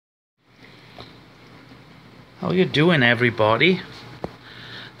How you doing, everybody?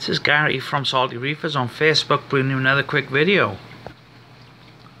 This is Gary from Salty Reefers on Facebook, bringing you another quick video.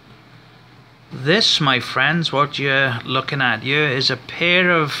 This, my friends, what you're looking at here is a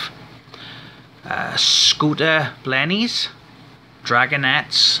pair of scooter Blennies,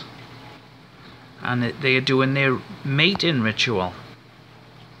 Dragonettes, and they are doing their mating ritual.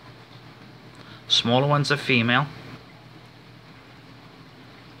 Smaller ones are female.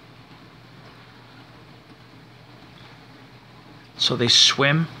 So they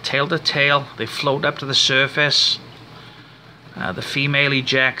swim tail to tail, they float up to the surface. The female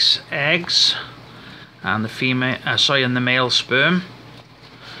ejects eggs and the male sperm,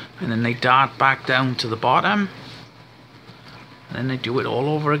 and then they dart back down to the bottom, and then they do it all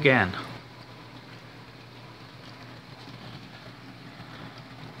over again.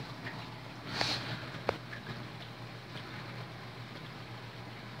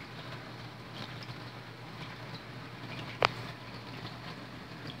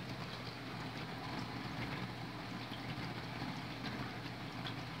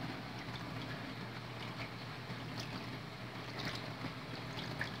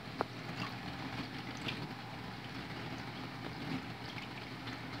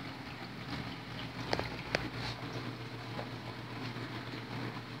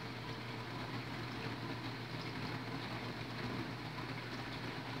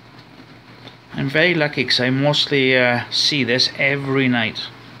 I'm very lucky because I mostly see this every night.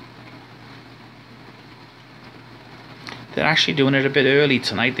 They're actually doing it a bit early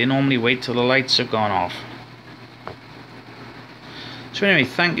tonight. They normally wait till the lights have gone off. So anyway,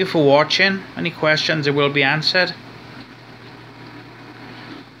 thank you for watching. Any questions, they will be answered.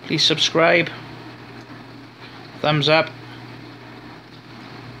 Please subscribe. Thumbs up.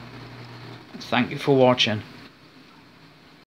 Thank you for watching.